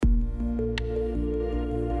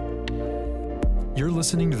You're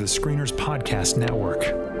listening to the Screeners Podcast Network.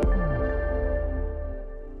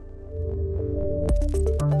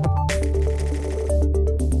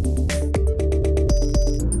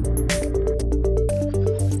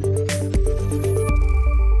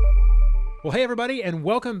 Well, hey everybody, and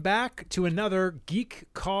welcome back to another Geek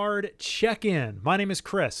Card Check-In. My name is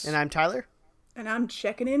Chris. And I'm Tyler. And I'm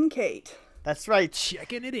checking in Kate. That's right.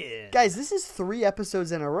 Checking it in. Guys, this is 3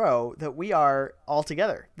 episodes in a row that we are all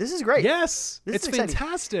together. This is great. Yes, This it's is exciting.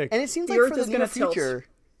 fantastic. And it seems The like Earth for the is near gonna tilt. future.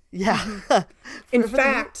 Yeah. In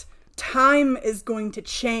fact, time is going to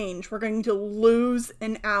change. We're going to lose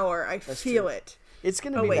an hour. I feel true. it. It's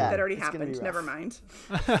going to Oh, be wait, bad. that already It's gonna be happened. rough. Never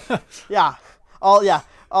mind. Yeah.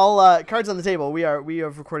 All cards on the table. We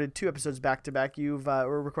have recorded 2 episodes back to back.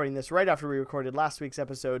 We're recording this right after we recorded last week's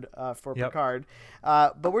episode for Yep. Picard.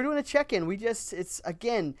 But we're doing a check-in. We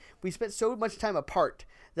spent so much time apart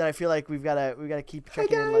that I feel like we've got to keep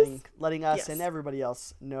checking in, guys. letting us Yes. and everybody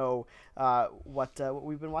else know what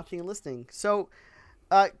we've been watching and listening. So,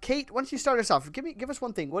 Kate, why don't you start us off? Give us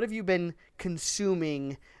one thing. What have you been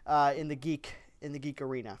consuming in the geek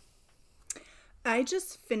arena? I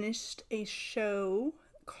just finished a show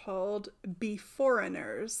called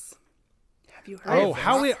Beforeigners. Have you heard Oh, of it?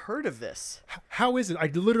 how I've heard of this? How is it? I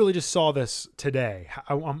literally just saw this today.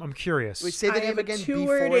 I'm curious. Wait, say the I name have a again.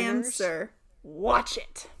 2-word Beforeigners? answer. Watch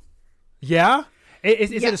it. Yeah?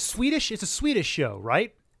 Is it a Yes. Swedish? It's a Swedish show,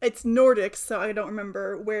 right? It's Nordic, so I don't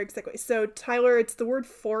remember where exactly. So, Tyler, it's the word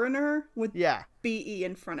foreigner with Yeah. BE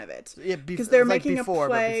in front of it. Yeah, Because they're like making before, a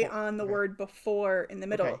but play before. on the Okay. word before in the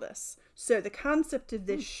middle Okay. of this. So the concept of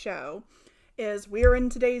this show is we're in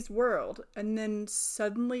today's world, and then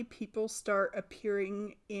suddenly people start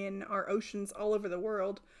appearing in our oceans all over the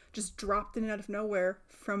world, just dropped in out of nowhere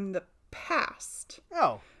from the past.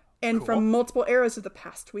 Oh, And Cool. from multiple eras of the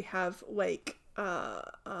past. We have like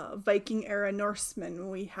Viking era Norsemen,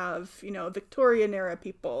 we have, Victorian era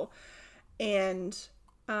people, and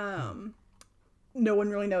no one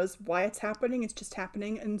really knows why it's happening. It's just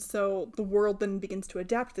happening. And so the world then begins to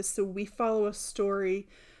adapt this. So we follow a story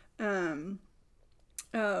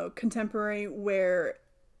contemporary where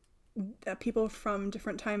people from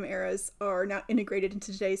different time eras are now integrated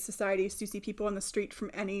into today's society. So you see people on the street from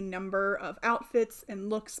any number of outfits and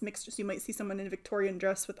looks mixed. So you might see someone in a Victorian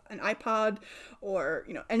dress with an iPod, or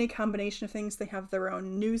any combination of things. They have their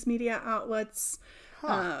own news media outlets.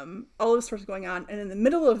 All of sorts going on. And in the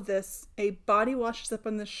middle of this, a body washes up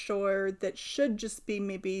on the shore that should just be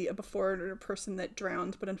maybe a before person that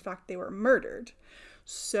drowned, but in fact they were murdered.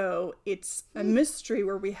 So it's a mystery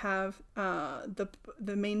where we have the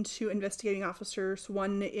main 2 investigating officers.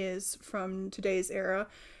 One is from today's era,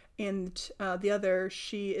 and the other,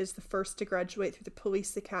 she is the first to graduate through the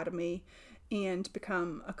police academy and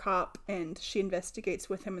become a cop, and she investigates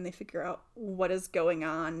with him, and they figure out what is going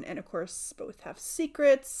on. And of course, both have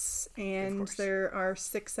secrets, and there are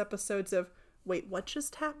 6 episodes of, wait, what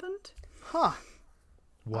just happened? huh.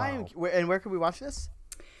 Wow. And where can we watch this?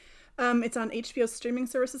 It's on HBO streaming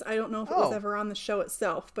services. I don't know if it was Oh. ever on the show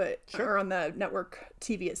itself, but Sure. or on the network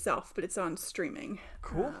TV itself, but it's on streaming.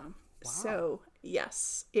 Cool. So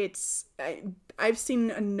yes, I've seen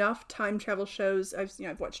enough time travel shows.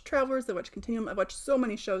 I've watched Travelers, I've watched Continuum, I've watched so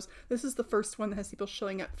many shows. This is the first one that has people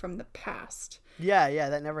showing up from the past, Yeah,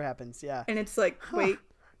 that never happens. Yeah. and it's like, wait,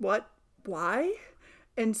 what? Why?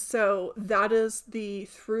 And so that is the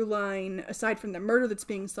through line. Aside from the murder that's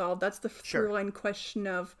being solved, that's the Sure. through line question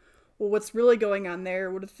of, well, what's really going on there?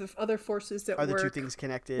 What are the other forces that Are the work? 2 things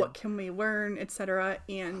connected? What can we learn, etc.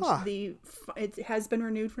 And it has been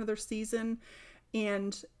renewed for another season,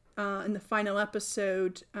 and in the final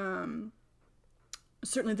episode,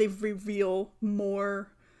 certainly they reveal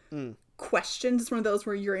more questions. It's one of those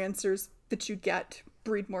where your answers that you get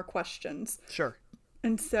breed more questions, Sure.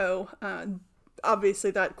 and so obviously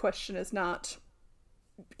that question is not.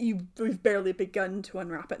 We've barely begun to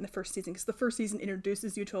unwrap it in the first season, because the first season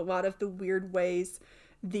introduces you to a lot of the weird ways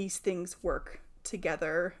these things work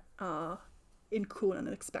together in cool and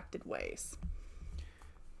unexpected ways.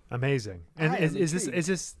 Amazing. And I am is this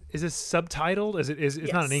subtitled? It's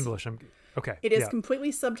not in Yes. English. Okay. It is yeah.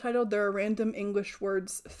 completely subtitled. There are random English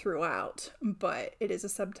words throughout, but it is a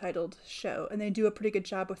subtitled show, and they do a pretty good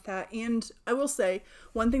job with that. And I will say,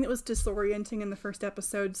 one thing that was disorienting in the first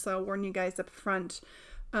episode, so I'll warn you guys up front,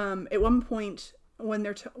 at one point when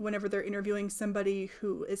whenever they're interviewing somebody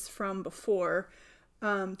who is from before,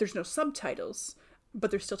 there's no subtitles. but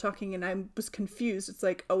they're still talking, and I was confused. It's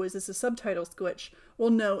like, oh, is this a subtitles glitch? Well,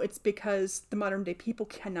 no, it's because the modern day people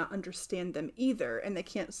cannot understand them either, and they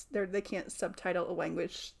can't subtitle a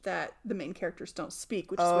language that the main characters don't speak,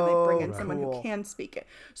 which is when they bring in someone who can speak it.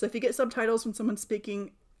 So if you get subtitles when someone's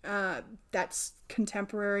speaking, that's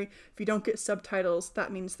contemporary. If you don't get subtitles,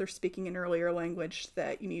 that means they're speaking an earlier language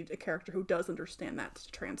that you need a character who does understand that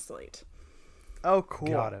to translate. Oh, cool.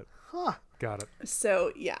 Got it. Huh. Got it.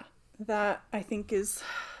 So yeah, that I think is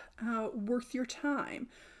worth your time.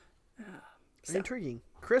 Intriguing.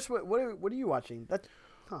 Chris, what are you watching?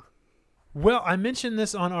 Well, I mentioned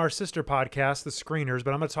this on our sister podcast, The Screeners,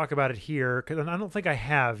 but I'm going to talk about it here because I don't think I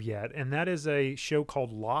have yet. And that is a show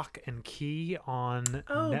called Lock and Key on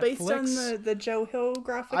Netflix. Based on the Joe Hill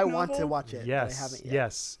graphic novel? I want to watch it, yes, but I haven't yet.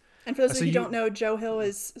 Yes. And for those of you who don't know, Joe Hill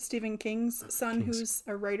is Stephen King's son, who's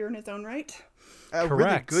a writer in his own right. A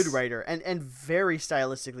really good writer and very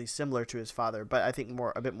stylistically similar to his father, but I think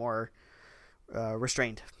a bit more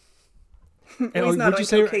restrained. Well, he's not on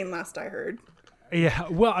cocaine, last I heard. Yeah,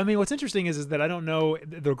 well, I mean, what's interesting is that I don't know,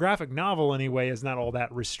 the graphic novel anyway is not all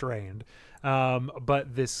that restrained,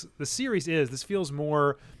 but the series this feels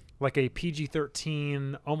more like a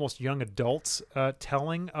PG-13, almost young adults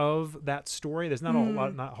telling of that story. There's not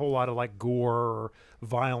a whole lot of like gore or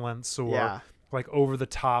violence or like over the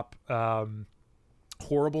top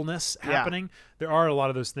horribleness happening. There are a lot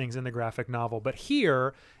of those things in the graphic novel, but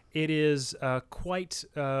here it is quite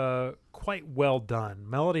well done.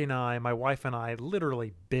 Melody and I, my wife and I,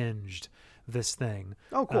 literally binged this thing.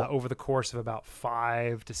 Oh, cool. Over the course of about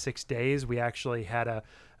 5 to 6 days. We actually had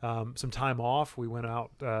some time off. We went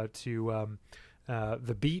out to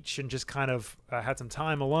the beach and just kind of had some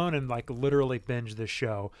time alone and like literally binged this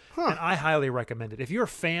show. And I highly recommend it. If you're a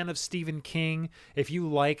fan of Stephen King, if you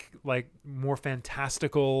like more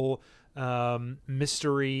fantastical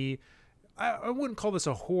mystery, I wouldn't call this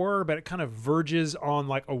a horror, but it kind of verges on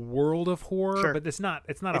like a world of horror. Sure. But it's not.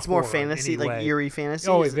 It's more fantasy, like eerie fantasy.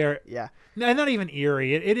 Oh, very. Yeah. No, not even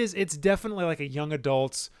eerie. It's definitely like a young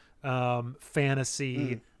adult's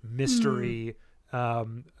fantasy mystery.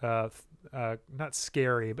 Not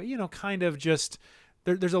scary, but kind of just.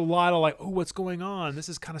 There's a lot of like, oh, what's going on? This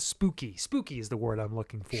is kind of spooky. Spooky is the word I'm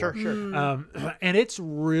looking for. Sure. And it's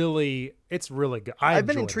really good. I've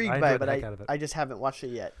been intrigued by it, but it. I just haven't watched it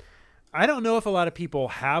yet. I don't know if a lot of people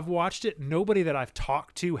have watched it. Nobody that I've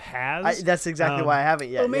talked to has. That's exactly why I haven't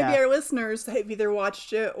yet. Well, maybe our listeners have either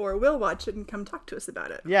watched it or will watch it and come talk to us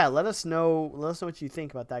about it. Yeah, let us know what you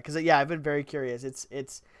think about that, because I've been very curious.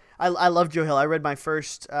 I love Joe Hill. I read my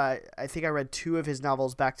first. I think I read 2 of his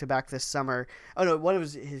novels back to back this summer. Oh no, one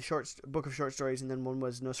was his book of short stories, and then one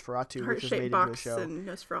was Nosferatu, which was made into a show. And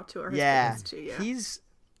Nosferatu are his favorites too. Yeah,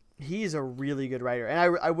 he's a really good writer,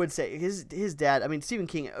 and I would say his dad. I mean, Stephen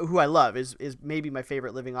King, who I love, is maybe my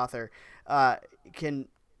favorite living author.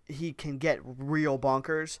 He can get real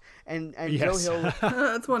bonkers, and yes. Joe Hill.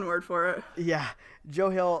 That's one word for it. Yeah,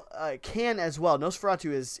 Joe Hill can as well.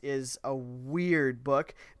 Nosferatu is a weird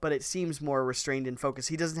book, but it seems more restrained and focused.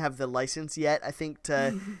 He doesn't have the license yet, I think,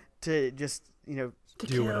 to just do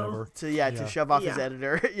whatever. To shove off his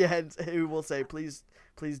editor. Who will say, please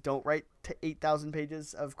don't write 8,000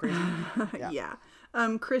 pages of crazy. Yeah.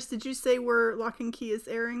 Chris, did you say where Lock and Key is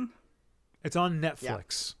airing? It's on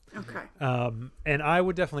Netflix. Yeah. Okay. And I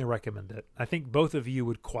would definitely recommend it. I think both of you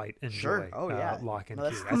would quite enjoy Sure. Oh, yeah. Lock and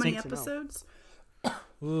Key. How many episodes?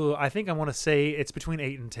 I think I want to say it's between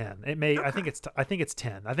 8 and 10. It may. Okay. I think it's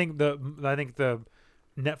 10. I think the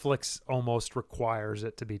Netflix almost requires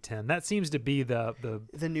it to be 10. That seems to be the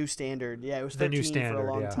new standard. Yeah, it was 13 the new standard for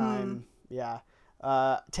a long time. Yeah.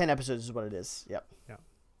 10 episodes is what it is. Yep.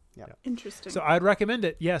 Yeah. Interesting. So I'd recommend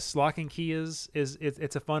it. Yes, Lock and Key is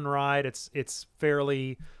it's a fun ride. It's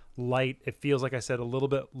fairly light. It feels, like I said, a little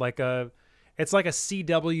bit like it's like a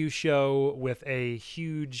CW show with a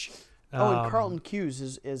huge. And Carlton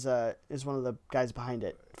Cuse is one of the guys behind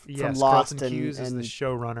it from Lost. Carlton Cuse is the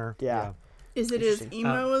showrunner. Yeah. Is it as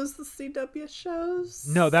emo as the CW shows?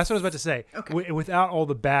 No, that's what I was about to say. Okay. Without all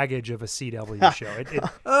the baggage of a CW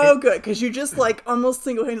show. Good, because you just like almost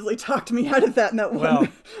single-handedly talked me out of that in that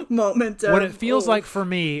one moment. What it feels like for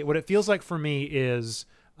me is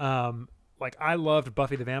like I loved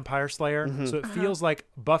Buffy the Vampire Slayer, so it feels like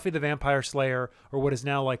Buffy the Vampire Slayer, or what is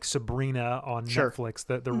now like Sabrina on Netflix,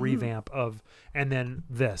 the revamp of, and then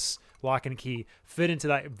this Lock and Key fit into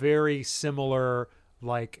that very similar.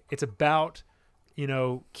 Like it's about,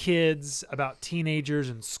 kids, about teenagers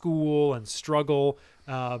and school and struggle,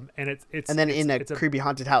 and it's and then in a creepy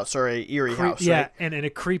haunted house or a eerie house, yeah, right? and in a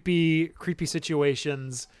creepy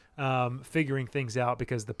situations, figuring things out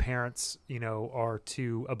because the parents, are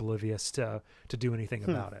too oblivious to do anything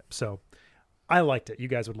about it. So I liked it. You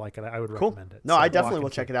guys would like it. I would recommend it. No, So I definitely walk will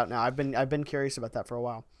into check it out now. I've been curious about that for a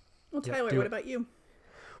while. Well, Yeah, Tyler, do what it. about you?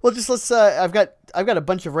 Well, just let's. I've got a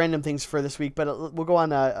bunch of random things for this week, but we'll go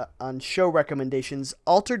on show recommendations.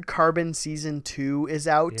 Altered Carbon season 2 is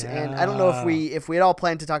out, and I don't know if we had all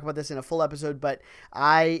planned to talk about this in a full episode, but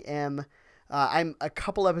I am. I'm a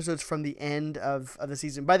couple episodes from the end of the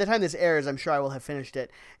season. By the time this airs, I'm sure I will have finished it.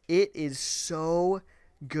 It is so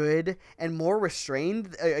good and more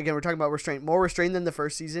restrained. Again, we're talking about restraint. More restrained than the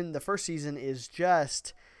first season. The first season is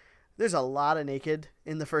just. There's a lot of naked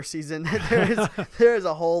in the first season. there is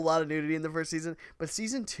a whole lot of nudity in the first season. But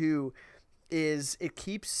season 2 it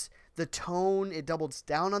keeps the tone. It doubles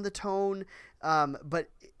down on the tone. But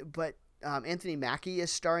Anthony Mackie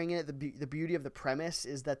is starring in it. The beauty of the premise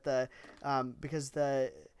is that because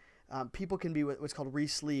the people can be what's called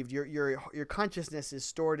re-sleeved. Your consciousness is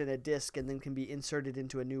stored in a disc and then can be inserted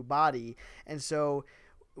into a new body. And so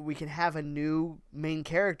we can have a new main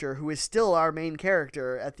character who is still our main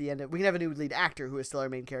character at the end. We can have a new lead actor who is still our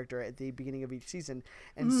main character at the beginning of each season.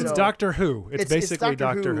 And so It's Doctor Who. It's basically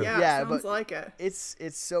Doctor Who. Yeah, sounds but like it. It's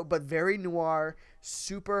so, but very noir,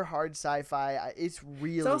 super hard sci-fi. It's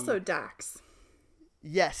really. It's also Dax.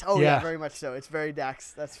 Yes. Oh yeah, very much so. It's very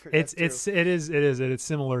Dax. It is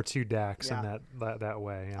similar to Dax Yeah. in that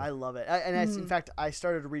way. Yeah. I love it. In fact, I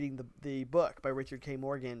started reading the book by Richard K.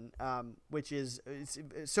 Morgan, which is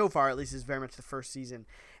so far at least is very much the first season,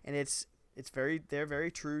 and they're very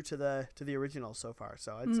true to the original so far.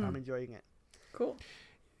 So I'm enjoying it. Cool.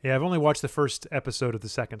 Yeah, I've only watched the first episode of the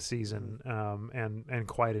second season, and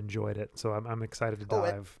quite enjoyed it. So I'm excited to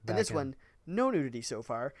dive back and this in. one, no nudity so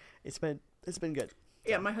far. It's been good.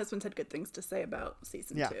 Yeah, my husband's had good things to say about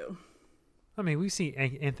season 2. I mean, we see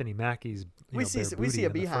Anthony Mackie's we see booty a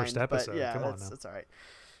in the behind, first episode. but yeah, Come on that's all right.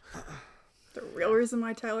 The real reason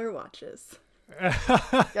why Tyler watches. now.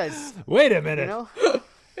 Guys, Wait a minute.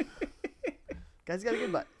 Guys got a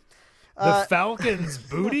good butt. The Falcon's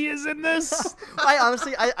booty is in this? I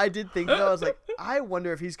honestly, I did think though. I was like, I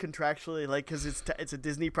wonder if he's contractually because it's a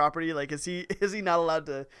Disney property. Like, is he not allowed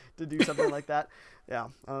to do something like that? Yeah,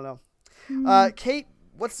 I don't know. Kate,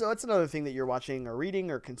 what's another thing that you're watching or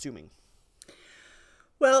reading or consuming?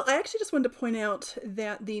 Well, I actually just wanted to point out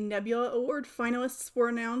that the Nebula Award finalists were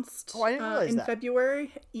announced I didn't realize in that.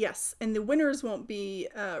 February. Yes, and the winners won't be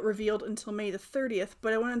revealed until May the 30th,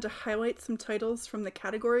 but I wanted to highlight some titles from the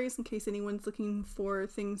categories in case anyone's looking for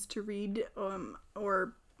things to read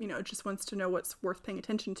or just wants to know what's worth paying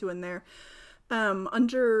attention to in there.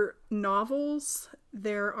 Under novels,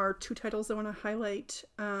 there are 2 titles I want to highlight,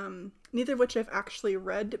 neither of which I've actually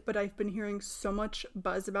read, but I've been hearing so much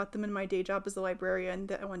buzz about them in my day job as a librarian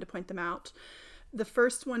that I wanted to point them out. The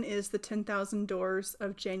first one is The 10,000 Doors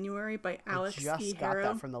of January by Alex E. I just got Harrow.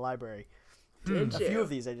 that from the library. Did A you? few of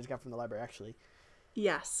these I just got from the library, actually.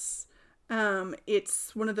 Yes.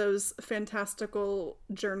 It's one of those fantastical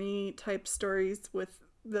journey type stories with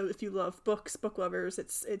if you love books, book lovers,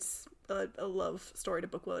 it's a love story to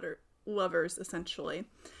book lovers, essentially.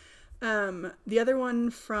 The other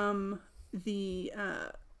one from the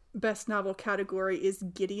best novel category is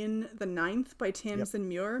Gideon the Ninth by Tamsin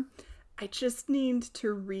Muir. I just need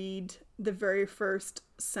to read the very first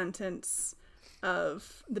sentence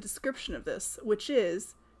of the description of this, which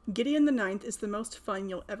is, Gideon the Ninth is the most fun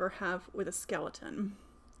you'll ever have with a skeleton.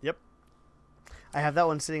 Yep. I have that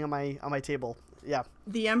one sitting on my table. Yeah.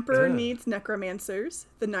 The Emperor needs necromancers.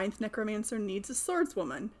 The Ninth Necromancer needs a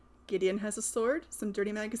swordswoman. Gideon has a sword, some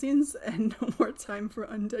dirty magazines, and no more time for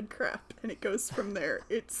undead crap. And it goes from there.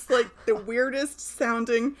 It's like the weirdest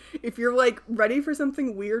sounding. If you're like ready for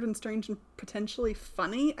something weird and strange and potentially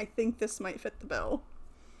funny, I think this might fit the bill.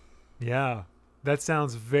 Yeah, that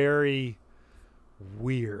sounds very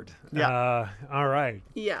weird. Yeah. All right.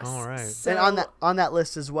 Yes. All right. So, And on that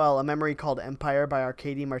list as well, A Memory Called Empire by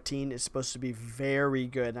Arcady Martin is supposed to be very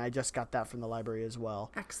good, and I just got that from the library as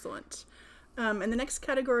well. excellent. In the next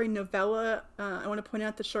category, novella, I want to point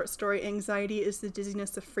out the short story Anxiety is the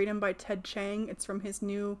Dizziness of Freedom by Ted Chiang. It's from his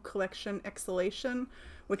new collection, Exhalation,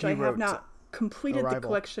 which I have not completed the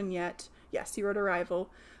collection yet. Yes, he wrote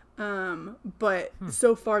Arrival. But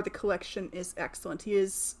so far the collection is excellent. He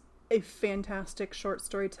is a fantastic short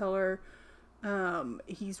storyteller.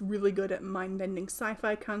 He's really good at mind-bending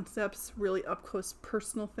sci-fi concepts, really up-close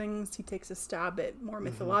personal things. He takes a stab at more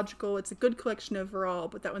mythological. It's a good collection overall,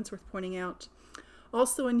 but that one's worth pointing out.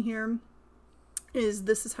 Also in here is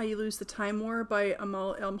This Is How You Lose the Time War by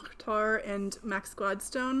Amal El-Mukhtar and Max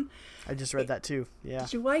Gladstone. I just read that too. Yeah.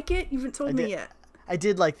 Did you like it? You haven't told me yet. I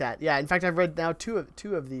did like that. Yeah. In fact, I've read now two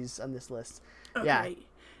of these on this list. Okay. Yeah.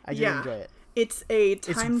 I did enjoy it. It's a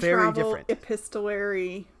time very travel different.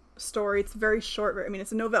 epistolary story. It's very short. I mean,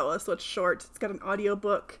 it's a novella, so it's short. It's got an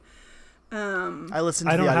audiobook. I listened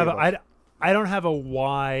to I don't the have audiobook. I don't have a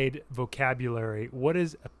wide vocabulary. What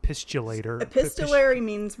is epistolator? Epistolary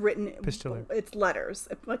means written. Epistolary. It's letters,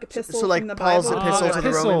 like epistles So like in the Paul's Bible. epistle to the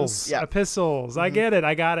epistles. Romans. Yeah. Epistles. I get it.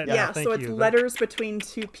 I got it. Yeah, now. Thank so it's you. letters between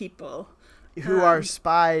two people Who are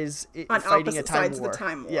spies on fighting a opposite time sides war. of the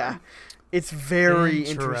time war. Yeah. It's very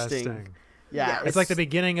interesting. Yeah. Yeah. It's like the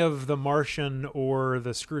beginning of The Martian or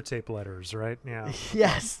the Screw Tape Letters, right? Yeah.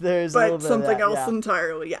 Yes, there's a little But bit something of that, else yeah.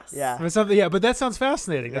 entirely, yes. Yeah. But something, yeah, but that sounds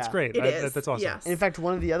fascinating. That's Yeah. great. It is, That's awesome. yes. And in fact,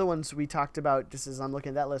 one of the other ones we talked about, just as I'm looking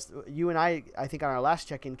at that list, you and I think on our last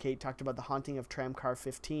check-in, Kate, talked about The Haunting of Tramcar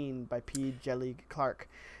 15 by P. Djeli Clark,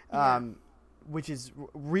 Yeah. which is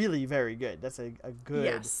really very good. That's a good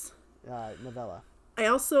Yes. novella. I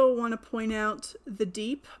also want to point out The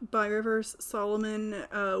Deep by Rivers Solomon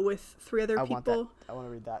with three other I want people. that. I want to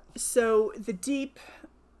read that. So The Deep,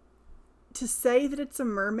 to say that it's a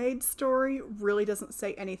mermaid story really doesn't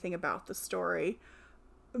say anything about the story,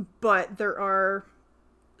 but there are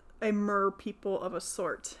a mer people of a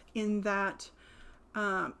sort in that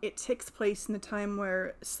it takes place in the time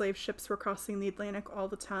where slave ships were crossing the Atlantic all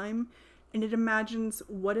the time, and it imagines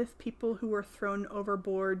what if people who were thrown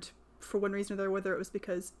overboard for one reason or another, whether it was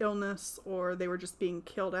because illness or they were just being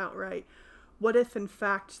killed outright, what if in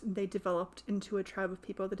fact they developed into a tribe of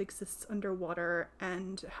people that exists underwater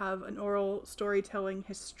and have an oral storytelling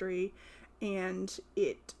history, and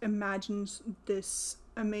it imagines this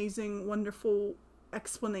amazing, wonderful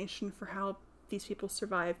explanation for how these people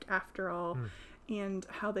survived after all, and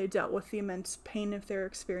how they dealt with the immense pain of their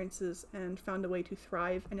experiences and found a way to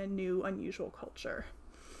thrive in a new, unusual culture.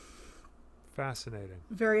 Fascinating.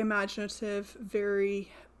 Very imaginative,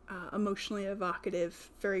 very emotionally evocative,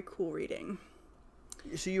 very cool reading.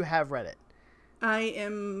 So you have read it. I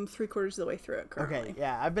am 3/4 of the way through it currently. Okay,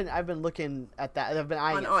 yeah, I've been looking at that. I've been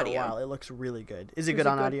eyeing On it for audio. a while. It looks really good. Is it There's good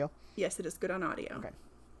a on good- audio? Yes, it is good on audio. Okay.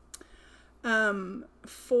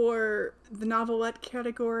 For the novelette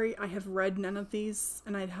category, I have read none of these,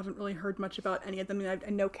 and I haven't really heard much about any of them. I mean, I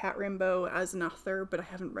know Kat Rambo as an author, but I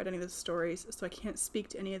haven't read any of the stories, so I can't speak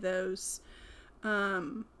to any of those. Same I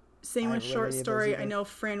with haven't read short any of those story. I either. know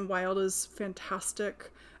Fran Wilde is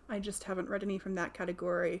fantastic. I just haven't read any from that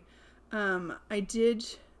category. I did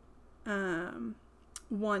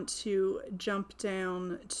want to jump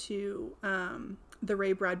down to the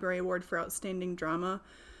Ray Bradbury Award for Outstanding Drama,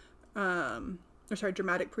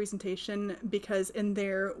 dramatic presentation, because in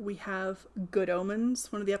there we have Good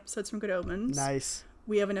Omens, one of the episodes from Good Omens. Nice.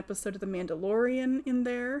 We have an episode of The Mandalorian in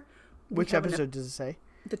there. We Which have episode does it say?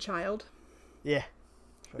 The Child. Yeah.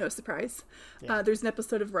 No surprise. Yeah. There's an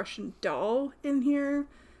episode of Russian Doll in here.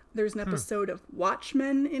 There's an episode of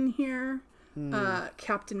Watchmen in here.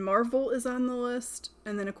 Captain Marvel is on the list.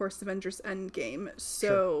 And then, of course, Avengers Endgame.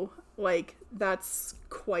 So, that's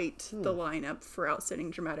quite the lineup for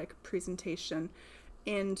Outstanding Dramatic Presentation.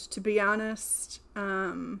 And to be honest,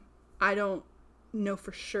 I don't know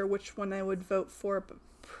for sure which one I would vote for, but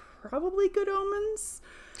probably Good Omens.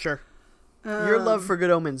 Sure. Your love for Good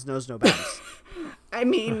Omens knows no bounds. I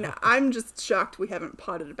mean, I'm just shocked we haven't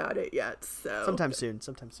potted about it yet. So Sometime soon.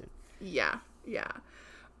 yeah.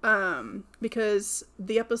 Because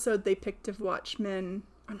the episode they picked of Watchmen,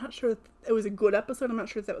 I'm not sure if it was a good episode. I'm not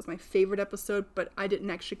sure if that was my favorite episode, but I didn't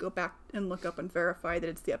actually go back and look up and verify that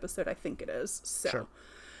it's the episode I think it is. So, Sure.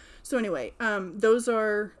 So anyway, those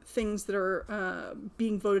are things that are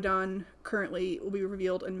being voted on currently. Will be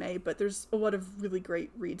revealed in May, but there's a lot of really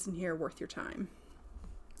great reads in here worth your time.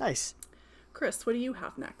 Nice. Chris, what do you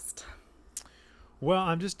have next? Well,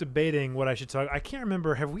 I'm just debating what I should talk. I can't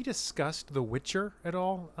remember. Have we discussed The Witcher at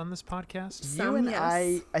all on this podcast? Some, You and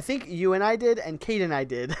yes. I think you and I did, and Kate and I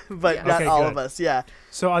did, but Yeah. not Okay, all good. of us. Yeah.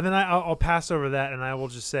 So then I'll pass over that, and I will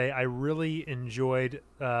just say I really enjoyed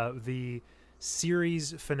the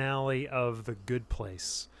series finale of The Good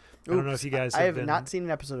Place. I don't know if you guys I have been... not seen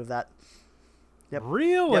an episode of that. Yep.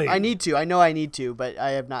 Really? Yep, I need to. I know I need to, but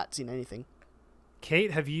I have not seen anything.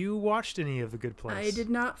 Kate, have you watched any of The Good Place? I did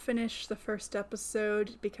not finish the first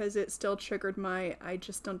episode because it still triggered my I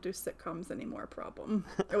just don't do sitcoms anymore problem.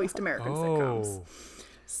 Or at least American sitcoms.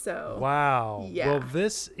 So Wow. Yeah. Well,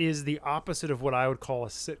 this is the opposite of what I would call a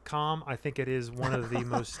sitcom. I think it is one of the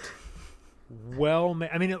most well-made.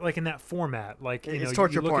 I mean, like in that format, like you It's know,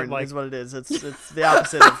 torture you look porn at, like, is what it is. It's the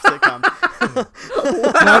opposite of sitcom.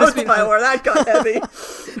 wow, just mean- Tyler, that got heavy.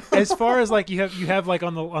 as far as like you have like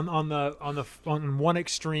on one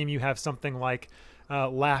extreme you have something like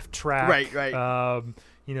laugh track. Right.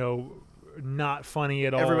 Not funny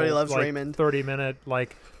at all. Everybody loves like Raymond. 30-minute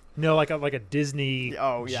like a Disney.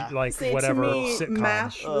 Oh, yeah. Like See, whatever to me, sitcom.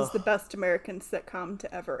 MASH was the best American sitcom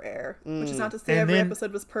to ever air. Which is not to say And every then-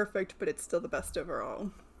 episode was perfect, but it's still the best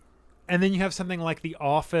overall. And then you have something like The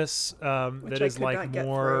Office that I is could like not get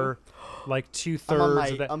more like I'm on 2/3 my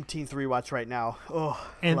of that. umpteenth rewatch right now. Oh,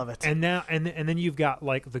 And, love it. And now and then you've got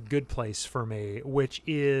like The Good Place for me, which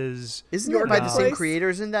is Isn't Your it by Good the same Place?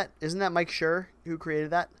 creators? Isn't that Mike Schur who created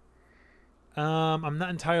that? I'm not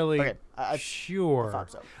entirely Okay, I sure.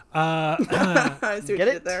 thought so. I see what Get you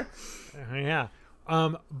it? did there. Yeah.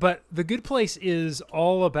 But The Good Place is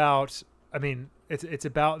all about, I mean, it's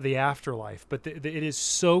about the afterlife, but it is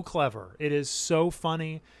so clever. It is so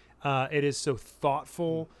funny. It is so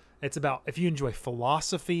thoughtful. It's about, if you enjoy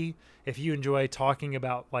philosophy, if you enjoy talking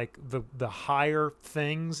about like the higher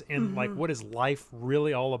things and like what is life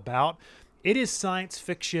really all about, it is science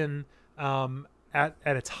fiction at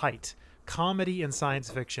its height. Comedy and science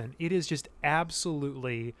fiction. It is just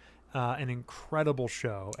absolutely an incredible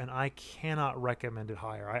show, and I cannot recommend it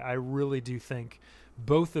higher. I really do think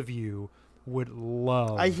both of you would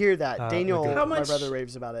love. I hear that. The Daniel, Good How my much- brother,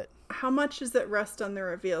 raves about it. How much does it rest on the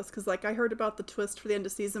reveals? Because like I heard about the twist for the end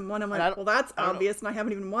of season 1. I'm And I like, don't- well, that's I don't know. obvious, and I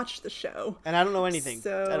haven't even watched the show. And I don't know anything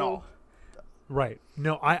So at all. Right.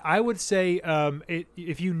 No, I would say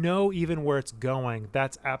if you know even where it's going,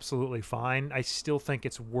 that's absolutely fine. I still think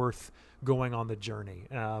it's worth going on the journey.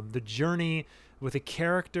 The journey with the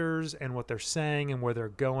characters and what they're saying and where they're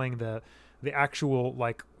going, the actual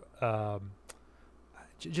like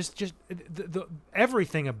just the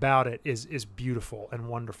everything about it is beautiful and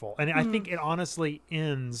wonderful. And I think it honestly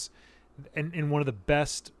ends in one of the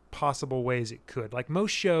best possible ways it could. Like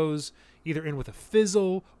most shows either end with a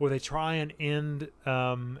fizzle or they try and end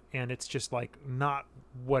and it's just like not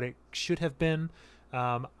what it should have been.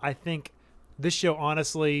 I think this show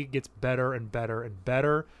honestly gets better and better and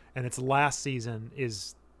better, and its last season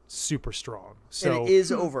is super strong. So And it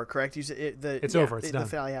is over, correct? You said It's over, it's the done.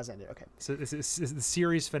 finale has ended. Okay. so it's the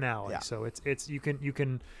series finale. Yeah. So it's you can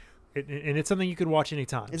and it's something you could watch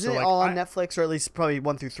anytime. Isn't so it like, all on Netflix, or at least probably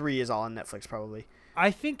 1 through 3 is all on Netflix, probably?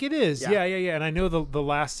 I think it is. Yeah. Yeah. And I know the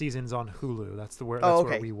last season's on Hulu. That's where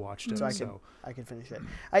okay. we watched it. So So, I can finish it.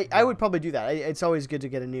 I would probably do that. It's always good to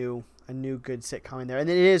get a new good sitcom in there, and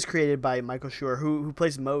it is created by Michael Schur, who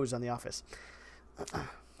plays Mose on The Office.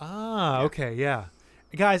 okay, yeah.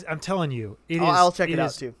 Guys, I'm telling you, I'll check it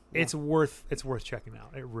out, too. Yeah. It's worth checking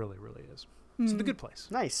out. It really, really is. It's The Good Place.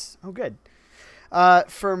 Nice. Oh, good.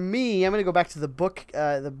 For me, I'm going to go back to the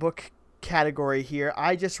book category here.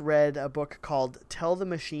 I just read a book called Tell the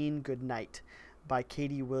Machine Good Night by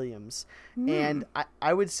Katie Williams. And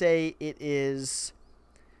I would say it is...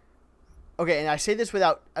 Okay, and I say this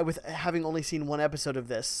with having only seen one episode of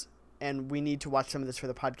this, and we need to watch some of this for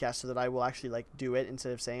the podcast so that I will actually do it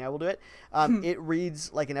instead of saying I will do it. It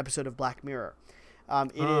reads like an episode of Black Mirror.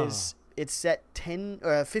 It's set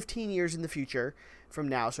 15 years in the future from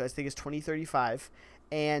now, so I think it's 2035,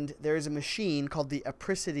 and there is a machine called the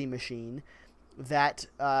Apricity machine that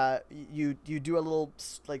you do a little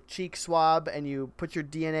cheek swab and you put your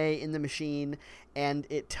DNA in the machine, and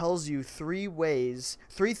it tells you three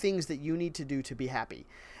things that you need to do to be happy,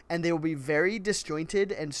 and they will be very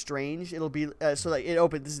disjointed and strange. It'll be this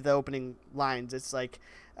is the opening lines. It's like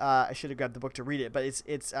I should have grabbed the book to read it, but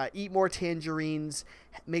it's eat more tangerines,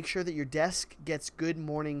 make sure that your desk gets good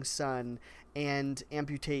morning sun, and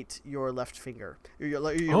amputate your left finger, or your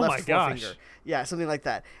left forefinger. Yeah, something like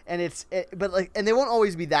that. And and they won't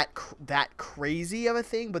always be that crazy of a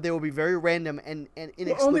thing, but they will be very random and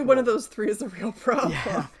inexplicable. Well, only one of those three is a real problem.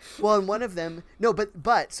 Yeah. Well, and one of them, no,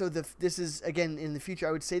 but so this is again in the future.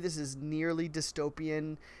 I would say this is nearly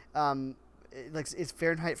dystopian. It's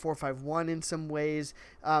Fahrenheit 451 in some ways.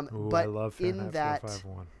 Ooh, but I love Fahrenheit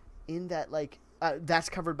 451. In that that's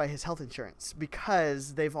covered by his health insurance,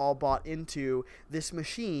 because they've all bought into this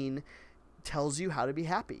machine tells you how to be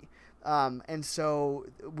happy. And so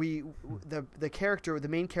the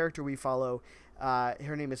main character we follow,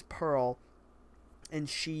 her name is Pearl, and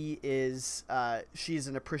she's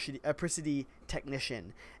an apricity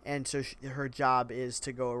technician, and so her job is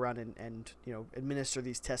to go around and administer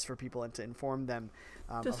these tests for people and to inform them.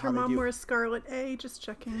 Does of her how they mom do. wear a scarlet A? Just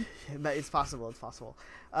checking. It's possible.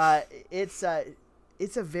 It's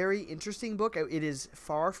a very interesting book. It is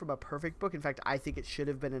far from a perfect book. In fact, I think it should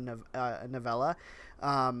have been a novella,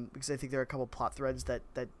 because I think there are a couple plot threads that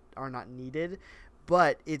are not needed.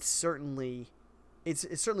 But it's certainly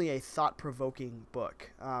a thought-provoking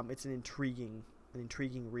book. It's an intriguing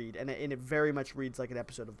read, and it very much reads like an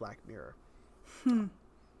episode of Black Mirror.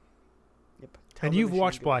 Yep. And you've Television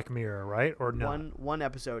watched good. Black Mirror, right? Or no? One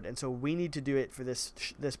episode, and so we need to do it for this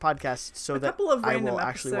podcast so A that couple of I random will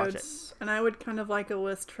actually watch it. episodes, and I would kind of like a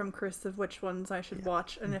list from Chris of which ones I should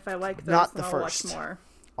watch, and if I like those, Not then the I'll first. watch more.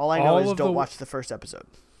 All I know All is of don't the- watch the first episode.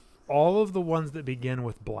 All of the ones that begin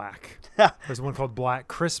with black. There's one called Black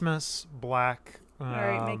Christmas, Black. All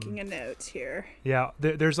right, making a note here. Yeah,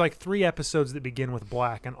 there's like 3 episodes that begin with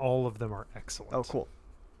black, and all of them are excellent. Oh, cool.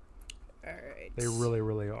 All right. They really,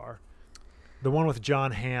 really are. The one with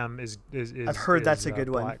John Hamm is I've heard that's a good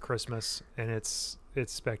Black one. Christmas, and it's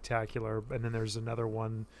spectacular. And then there's another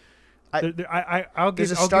one. I- I'll There's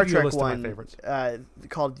give a I'll Star give you a Trek list of my one favorites.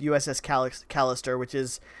 called USS Callister, which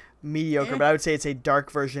is mediocre, but I would say it's a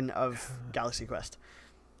dark version of Galaxy Quest.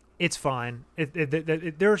 It's fine.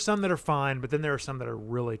 There are some that are fine, but then there are some that are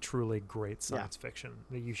really, truly great science fiction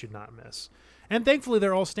that you should not miss. And thankfully,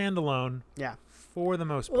 they're all standalone Yeah. for the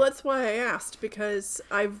most part. Well, that's why I asked, because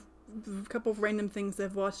I've a couple of random things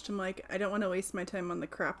I've watched. I'm like, I don't want to waste my time on the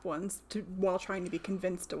crap ones while trying to be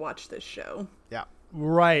convinced to watch this show. Yeah.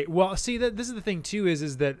 Right. Well, see, this is the thing too.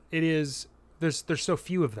 Is that it is there's so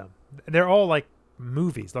few of them. They're all like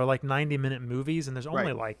movies. They're like 90-minute movies, and there's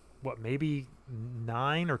only Right. like maybe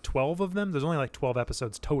 9 or 12 of them. There's only like 12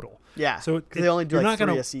 episodes total. Yeah. So 'Cause they only do you're like not 3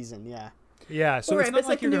 gonna- a season. Yeah. Yeah. So Right, it's but not it's like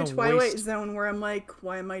like the you're new gonna Twilight waste. Zone where I'm like,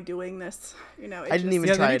 why am I doing this? You know, I didn't even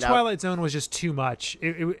Yeah, try the new it out. Twilight Zone was just too much.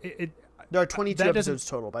 There are 22 that doesn't- episodes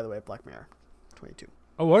total, by the way, of Black Mirror. 22.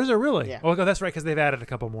 Oh, what is it really? Yeah. Oh, that's right, because they've added a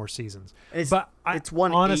couple more seasons. And it's, But it's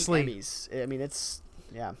won honestly, 8 Emmys. I mean, it's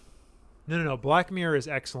yeah. No. Black Mirror is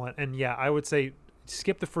excellent, and yeah, I would say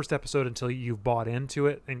skip the first episode until you've bought into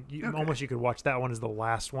it, and almost you could watch that one as the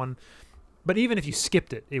last one. But even if you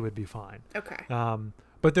skipped it, it would be fine. Okay.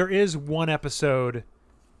 But there is one episode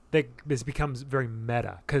that this becomes very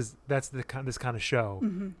meta, because that's this kind of show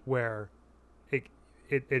where it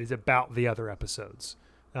is about the other episodes.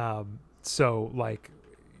 So like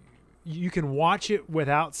you can watch it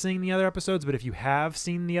without seeing the other episodes, but if you have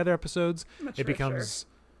seen the other episodes, Much it becomes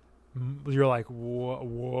you're like,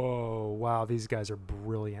 whoa, wow, these guys are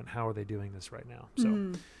brilliant. How are they doing this right now?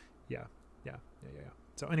 So yeah.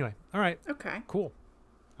 So anyway, all right, Okay. cool.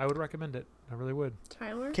 I would recommend it. I really would.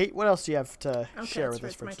 Tyler? Kate, what else do you have to Okay, share that's with right,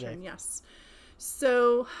 us it's for my today? turn, yes.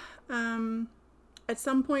 So, at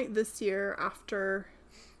some point this year, after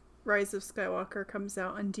Rise of Skywalker comes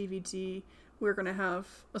out on DVD, we're going to have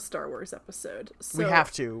a Star Wars episode. So, We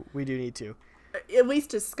have to. We do need to. at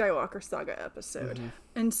least a Skywalker Saga episode. Mm-hmm.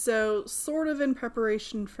 And so, sort of in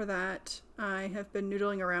preparation for that, I have been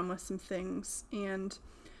noodling around with some things, and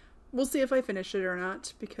we'll see if I finish it or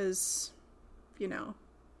not, because, you know,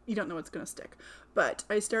 you don't know what's going to stick. But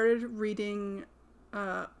I started reading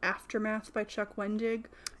Aftermath by Chuck Wendig.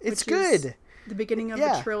 It's which is good. the beginning of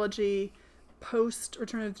Yeah. the trilogy post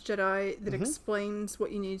Return of the Jedi that Mm-hmm. explains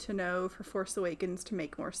what you need to know for Force Awakens to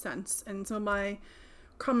make more sense. And some of my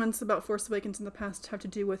comments about Force Awakens in the past have to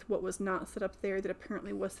do with what was not set up there that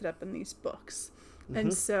apparently was set up in these books. Mm-hmm.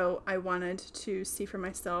 And so I wanted to see for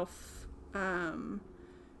myself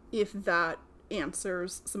if that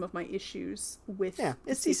answers some of my issues with Yeah,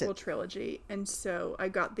 the it's sequel decent. trilogy. And so I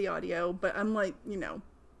got the audio, but I'm like,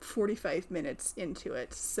 45 minutes into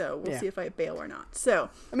it, so we'll Yeah. see if I bail or not. So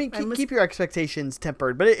I mean, I'm keep your expectations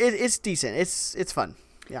tempered, but it's decent. It's fun.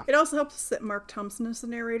 Yeah. it also helps that Mark Thompson is the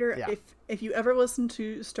narrator. Yeah. If you ever listen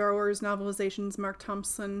to Star Wars novelizations, Mark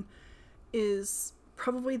Thompson is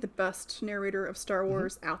probably the best narrator of Star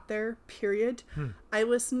Wars out there, period. I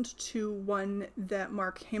listened to one that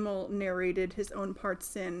Mark Hamill narrated his own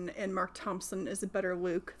parts in, and Mark Thompson is a better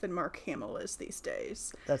Luke than Mark Hamill is these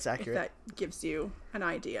days. That's If accurate. that gives you an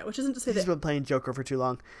idea, which isn't to say He's that been playing Joker for too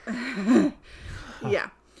long. Yeah.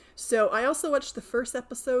 So I also watched the first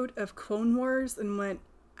episode of Clone Wars and went,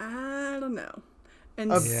 I don't know.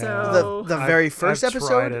 And Of so the very I've first tried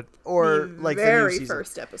episode, it. or the like the very new season.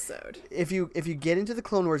 first episode. If you get into the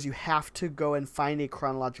Clone Wars, you have to go and find a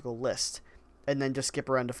chronological list, and then just skip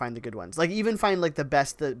around to find the good ones. Like even find like the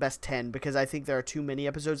best 10, because I think there are too many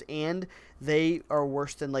episodes, and they are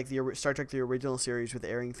worse than like the Star Trek the original series with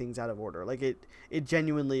airing things out of order. Like it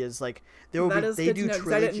genuinely is like there will That be is they good do to know, 'cause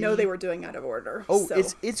trilogy. I didn't know they were doing out of order. Oh, so.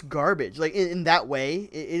 it's garbage. Like in that way,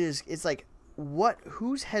 it is. It's like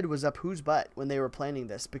whose head was up whose butt when they were planning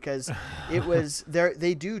this, because it was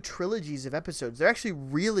they do trilogies of episodes. They're actually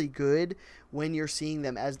really good when you're seeing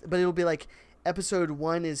them but it'll be like episode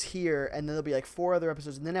 1 is here, and then there'll be like 4 other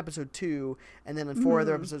episodes, and then episode 2, and then 4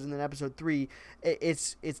 other episodes, and then episode 3.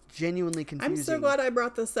 It's genuinely confusing. I'm so glad I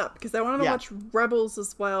brought this up because I wanted to Yeah. watch Rebels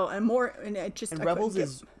as well, and more. And it just And I couldn't Rebels get-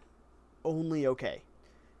 is only okay.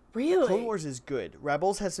 Really? Clone Wars is good.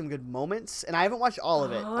 Rebels has some good moments, and I haven't watched all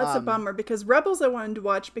of it. Oh, that's a bummer, because Rebels I wanted to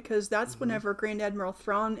watch because that's whenever Grand Admiral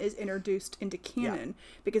Thrawn is introduced into canon.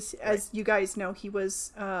 Because as you guys know, he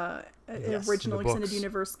was an original In the extended books.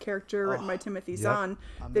 universe character written by Timothy Zahn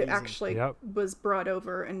Amazing. that actually Yep. was brought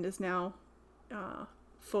over and is now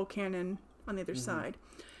full canon on the other side.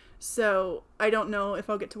 So I don't know if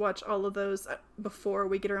I'll get to watch all of those before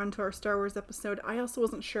we get around to our Star Wars episode. I also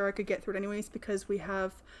wasn't sure I could get through it anyways because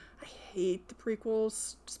I hate the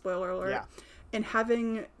prequels, spoiler alert. Yeah. And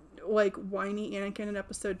having like whiny Anakin in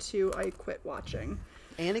episode 2, I quit watching.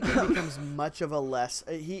 Anakin becomes much of a less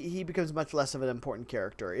he becomes much less of an important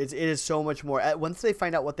character. It is so much more once they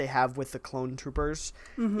find out what they have with the clone troopers.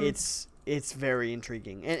 It's very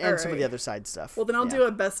intriguing, and some of the other side stuff. Well, then I'll do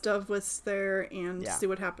a best of list there and see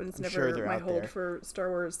what happens I'm whenever sure they're my out hold there. for Star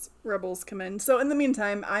Wars Rebels come in. So in the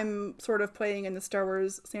meantime, I'm sort of playing in the Star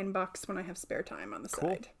Wars sandbox when I have spare time on the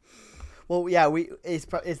side. Well, yeah,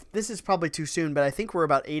 this is probably too soon, but I think we're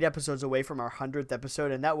about 8 episodes away from our 100th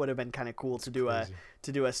episode, and that would have been kind of cool to do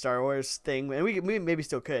a Star Wars thing, and we maybe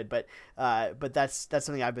still could, but that's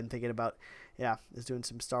something I've been thinking about. Yeah, is doing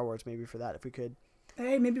some Star Wars maybe for that if we could.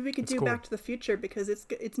 Hey, maybe we could do cool. Back to the Future because it's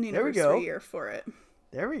an There we go. anniversary year for it.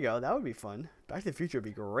 There we go. That would be fun. Back to the Future would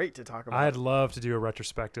be great to talk about. I'd love to do a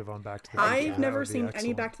retrospective on Back to the Future. I've That never would be seen any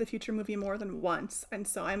excellent. Back to the Future movie more than once, and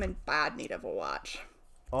so I'm in bad need of a watch.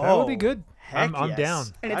 That would be good. Heck I'm yes. down.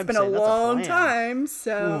 And it's I'm been a saying that's long plan. time,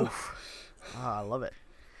 so I love it.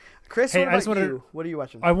 Chris, Hey, what I just about wanted- you? What are you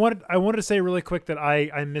watching? I wanted to say really quick that I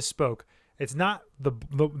misspoke. It's not the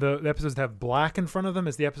episodes that have black in front of them.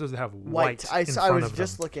 It's the episodes that have white. I in front was of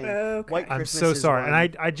just them. looking. Okay. White I'm Christmas so is sorry, one.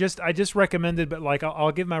 and I just recommended, but like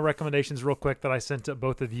I'll give my recommendations real quick that I sent to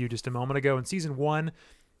both of you just a moment ago. In season 1,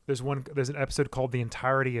 there's an episode called "The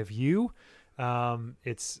Entirety of You."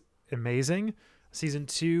 It's amazing. Season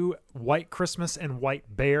 2, White Christmas and White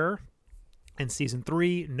Bear, and season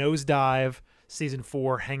 3, Nosedive. Season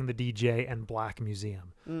 4, Hang the DJ and Black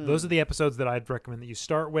Museum. Those are the episodes that I'd recommend that you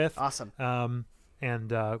start with. Awesome. And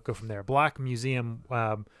go from there. Black Museum.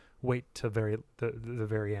 Wait to the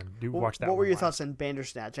very end. Watch that. What were one your last. thoughts on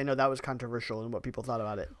Bandersnatch? I know that was controversial and what people thought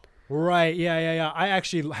about it. Right. Yeah. I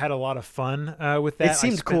actually had a lot of fun with that. It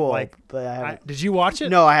seemed cool, but I haven't. Did you watch it?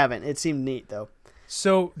 No, I haven't. It seemed neat though.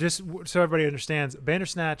 So just so everybody understands,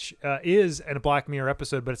 Bandersnatch is a Black Mirror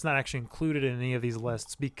episode, but it's not actually included in any of these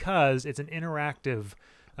lists because it's an interactive.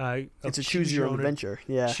 It's a choose your own adventure.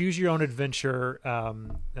 Yeah. Choose your own adventure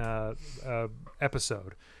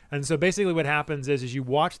episode. And so basically what happens is you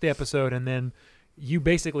watch the episode and then you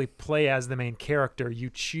basically play as the main character. You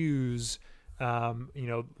choose,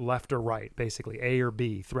 left or right, basically A or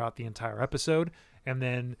B throughout the entire episode. And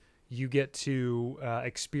then you get to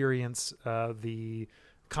experience the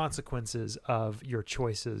consequences of your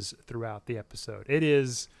choices throughout the episode. It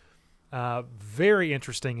is very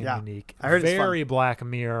interesting and unique. I heard it's very fun. Black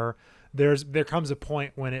Mirror. There comes a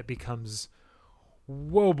point when it becomes,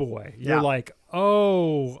 whoa boy. You're Yeah. like,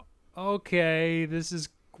 oh, okay, this is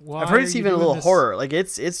why I've heard are it's you even a doing little this? horror. Like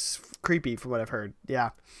it's creepy from what I've heard.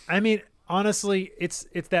 Yeah. I mean, honestly, it's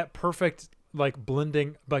that perfect like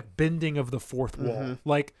bending of the fourth wall. Mm-hmm.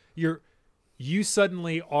 Like you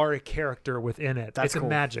suddenly are a character within it. That's it's cool. a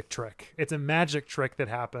magic trick. It's a magic trick that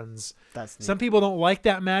happens. That's neat. Some people don't like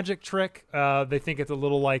that magic trick. They think it's a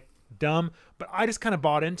little like dumb, but I just kind of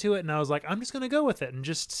bought into it and I was like, I'm just going to go with it and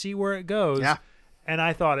just see where it goes. Yeah. And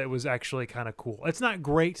I thought it was actually kind of cool. It's not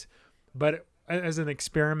great, but as an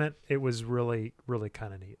experiment, it was really, really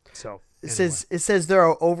kind of neat. So It says there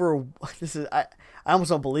are over I almost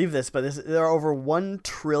don't believe this, but there are over 1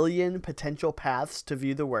 trillion potential paths to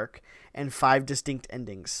view the work and 5 distinct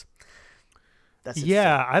endings. That's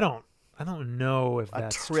yeah, I don't know if a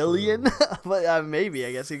that's trillion, true. but maybe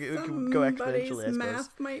I guess it could go Somebody's exponentially. I suppose.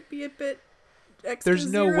 math might be a bit extra There's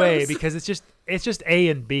no zeros. way because it's just A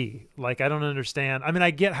and B. Like I don't understand. I mean,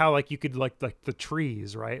 I get how like you could like the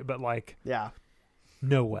trees, right? But like Yeah,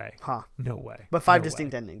 no way. huh? No way. But 5 No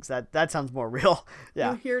distinct way. endings. That sounds more real.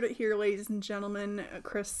 Yeah. You heard it here, ladies and gentlemen.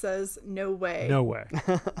 Chris says, "No way." No way.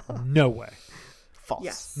 No way. False.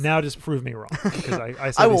 Yes. Now just prove me wrong because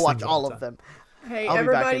I say I will these watch things all the of time. them. Hey, I'll be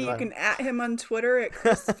back everybody, in you line. can at him on Twitter at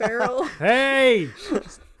Chris Farrell. Hey,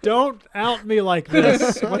 don't out me like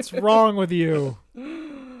this. What's wrong with you?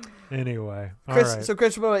 Anyway, all Chris, right. so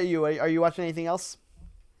Chris, what about you? Are you watching anything else?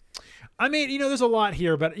 I mean, there's a lot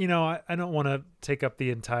here, but I don't want to take up the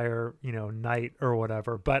entire night or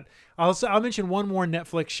whatever. But I'll mention one more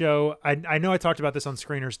Netflix show. I know I talked about this on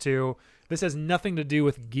Screeners too. This has nothing to do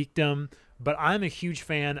with geekdom, but I'm a huge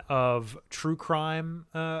fan of true crime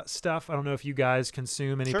stuff. I don't know if you guys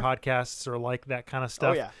consume any Sure. podcasts or like that kind of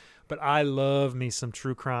stuff. Oh, yeah. But I love me some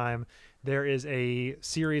true crime. There is a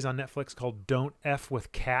series on Netflix called Don't F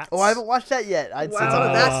with Cats. Oh, I haven't watched that yet. I'd say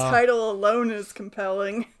Wow, that. that title alone is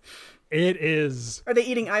compelling. It is Are they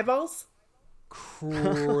eating eyeballs?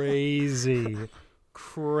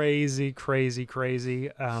 crazy, crazy.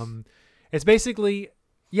 It's basically,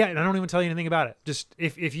 yeah, and I don't even tell you anything about it. Just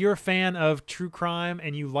if you're a fan of true crime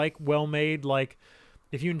and you like well-made, like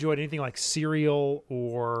if you enjoyed anything like Serial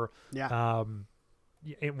or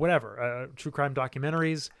whatever, true crime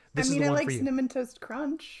documentaries, this is the I one like for you. Cinnamon Toast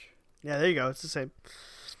Crunch. Yeah, there you go. It's the same.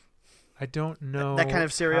 I don't know That kind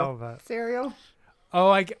of cereal? how that- Cereal.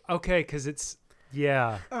 Oh, okay, because it's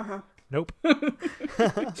Nope.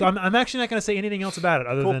 So I'm actually not going to say anything else about it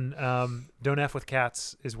other Cool. than Don't F with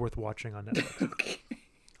Cats is worth watching on Netflix. Okay.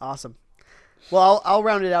 Awesome. Well, I'll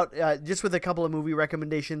round it out just with a couple of movie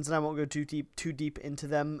recommendations, and I won't go too deep into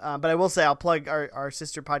them. But I will say I'll plug our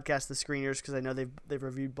sister podcast, The Screeners, because I know they've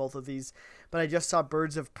reviewed both of these. But I just saw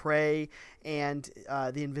Birds of Prey and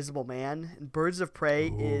The Invisible Man. And Birds of Prey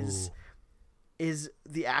is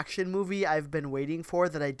the action movie I've been waiting for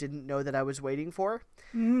that I didn't know that I was waiting for.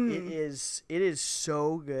 It is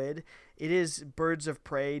so good. It is Birds of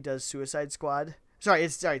Prey does Suicide Squad.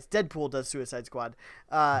 It's Deadpool does Suicide Squad.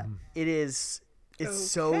 It's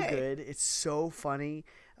so Okay. good. It's so funny.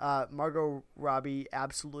 Margot Robbie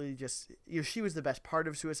absolutely just she was the best part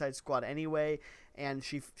of Suicide Squad anyway, and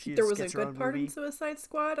she There was a gets her own good part movie. in Suicide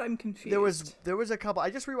Squad? I'm confused. There was a couple. I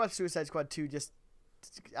just rewatched Suicide Squad 2 just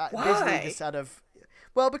Why? basically just out of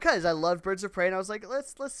because I loved Birds of Prey and I was like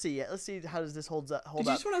let's see it. Let's see how does this hold up. Did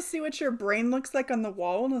you just want to see what your brain looks like on the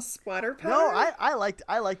wall in a splatter pattern? No,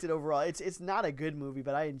 I liked it overall. It's not a good movie,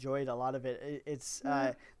 but I enjoyed a lot of it. There's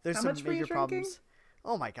How some much were you major drinking? problems.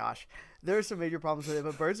 Oh my gosh, there's some major problems with it,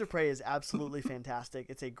 but Birds of Prey is absolutely fantastic.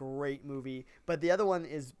 It's a great movie. But the other one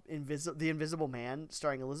is The Invisible Man,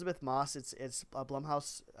 starring Elizabeth Moss. It's a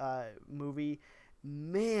Blumhouse movie.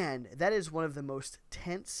 Man, that is one of the most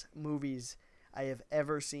tense movies I have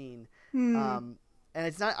ever seen. And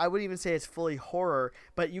it's not, I wouldn't even say it's fully horror,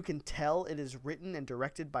 but you can tell it is written and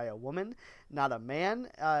directed by a woman, not a man.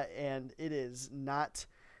 And it is not,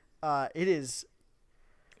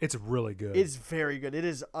 It's really good. it's very good. It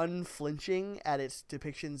is unflinching at its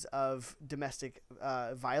depictions of domestic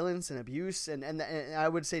violence and abuse. And I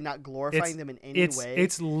would say not glorifying them in any way.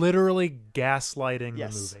 It's literally gaslighting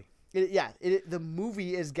Yes. the movie. The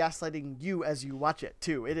movie is gaslighting you as you watch it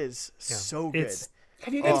too. It is so good. It's-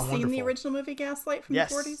 Have you guys Oh, seen wonderful. the original movie Gaslight from Yes.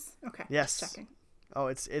 the 40s? Okay. Yes. Just checking.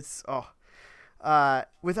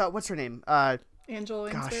 Without what's her name? Angela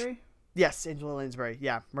Gosh. Lansbury? Yes, Angela Lansbury.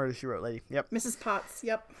 Yeah, Murder She Wrote lady. Yep, Mrs. Potts,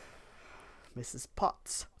 yep. Mrs.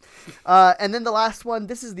 Potts. And then the last one.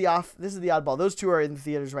 This is the oddball. Those two are in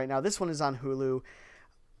theaters right now. This one is on Hulu,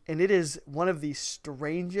 and it is one of the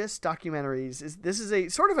strangest documentaries. This is a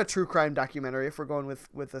sort of a true crime documentary. If we're going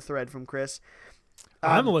with the thread from Chris,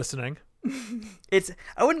 I'm listening.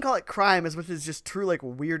 I wouldn't call it crime as much as just true like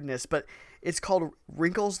weirdness, but it's called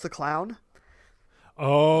Wrinkles the Clown.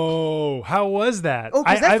 Oh, how was that? Oh,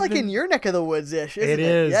 because that's I've like been- in your neck of the woods ish, isn't it? It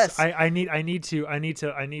is. Yes. I need to Have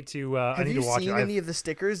to you watch seen it. any of the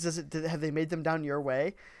stickers? Have they made them down your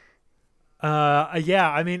way?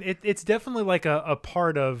 Yeah, I mean it's definitely like a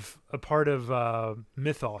part of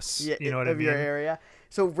mythos. Yeah, You know what of I mean? your area.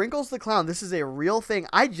 So Wrinkles the Clown, this is a real thing.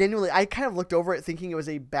 I kind of looked over it thinking it was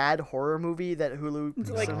a bad horror movie that Hulu It's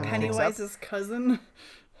like somehow picks up. Pennywise's cousin.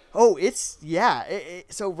 Oh,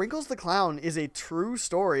 so Wrinkles the Clown is a true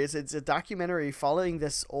story. It's a documentary following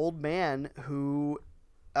this old man who,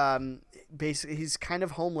 basically he's kind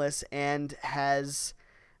of homeless and has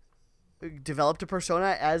developed a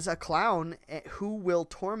persona as a clown who will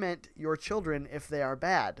torment your children if they are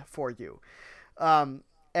bad for you.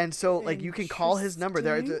 And so like you can call his number.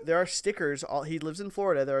 There are stickers. He lives in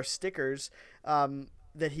Florida. There are stickers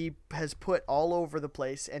that he has put all over the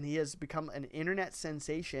place, and he has become an internet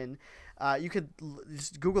sensation. You could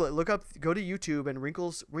just Google it, go to YouTube and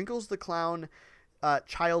Wrinkles the Clown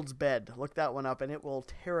child's bed. Look that one up, and it will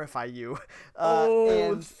terrify you.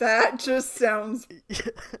 That just sounds.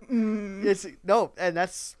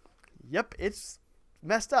 It's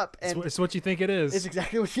messed up, and It's what you think it is. it's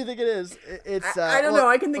exactly what you think it is. I don't know.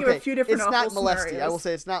 I can think of a few different It's not awful molesting. I scenarios. will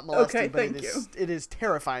say it's not molesting, Okay, but thank you. it is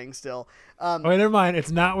terrifying still. Oh, never mind. It's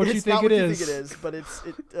not what you It's think not it what you is. think it is,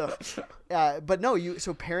 but but no,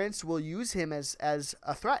 so parents will use him as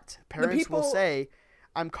a threat. Parents will people- say,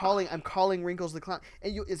 I'm calling Wrinkles the Clown,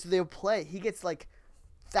 and they'll play. He gets like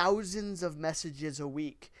thousands of messages a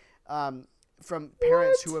week from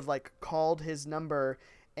parents who have like called his number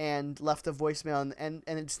and left a voicemail, and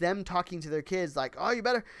it's them talking to their kids like, oh, you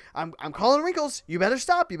better, I'm calling Wrinkles, you better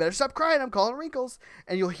stop crying, I'm calling Wrinkles.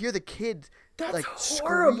 And you'll hear the kid like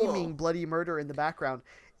horrible. Screaming bloody murder in the background.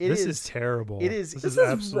 This is terrible. This is wrong.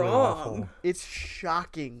 absolutely awful. It's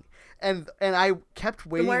shocking. And I kept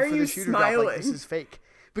waiting why are for you the shooter drop like, this smiling? is fake.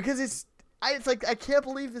 Because it's like, I can't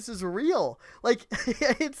believe this is real. Like,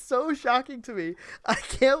 it's so shocking to me. I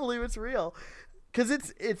can't believe it's real. Because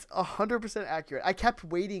it's 100% accurate. I kept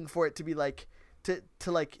waiting for it to be like, to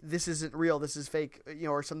like, this isn't real, this is fake, you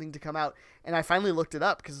know, or something to come out. And I finally looked it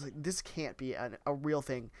up because like, this can't be a real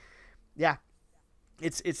thing. Yeah.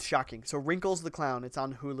 It's shocking. So Wrinkles the Clown, it's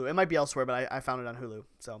on Hulu. It might be elsewhere, but I found it on Hulu.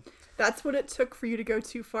 So That's what it took for you to go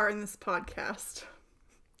too far in this podcast.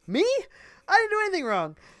 me? I didn't do anything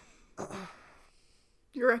wrong.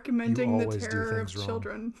 You're recommending the always do terror of things wrong.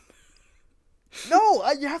 children. No,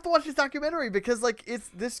 you have to watch this documentary because like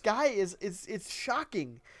this guy it's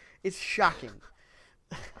shocking. It's shocking.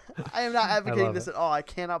 I am not advocating this at all. I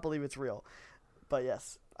cannot believe it's real. But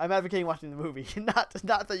yes, I'm advocating watching the movie, not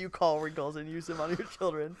that you call Wrinkles and use him on your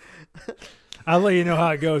children. I'll let you know how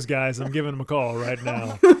it goes, guys. I'm giving him a call right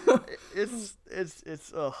now. It's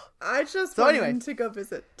ugh. I just So want anyway. him to go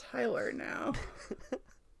visit Tyler now.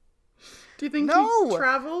 Do you think No, he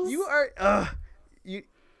travels? You are you.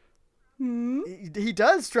 Hmm? He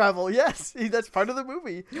does travel. Yes, that's part of the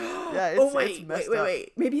movie. Yeah. It's, Oh wait, it's messed wait. up.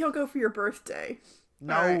 Maybe he'll go for your birthday.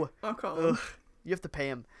 No. All right, I'll call him. Ugh. You have to pay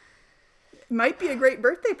him. Might be a great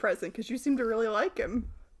birthday present because you seem to really like him.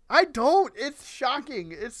 I don't. It's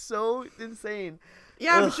shocking. It's so insane.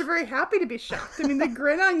 Yeah, Ugh. but you're very happy to be shocked. I mean, the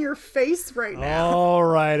grin on your face right now. All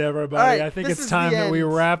right, everybody. All right, I think this it's is time the that we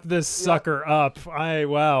end. wrap this sucker up.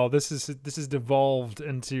 Wow, this is devolved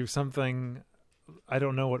into something. I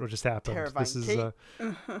don't know what just happened. Terrifying. This is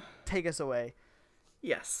Kate? Take us away.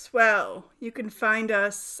 Yes, well, you can find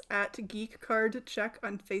us at Geek Card Check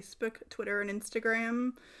on Facebook, Twitter, and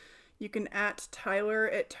Instagram. You can at Tyler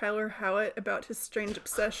Howitt about his strange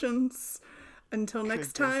obsessions. Until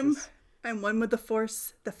next time, gracious. I'm one with the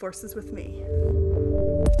Force is with me.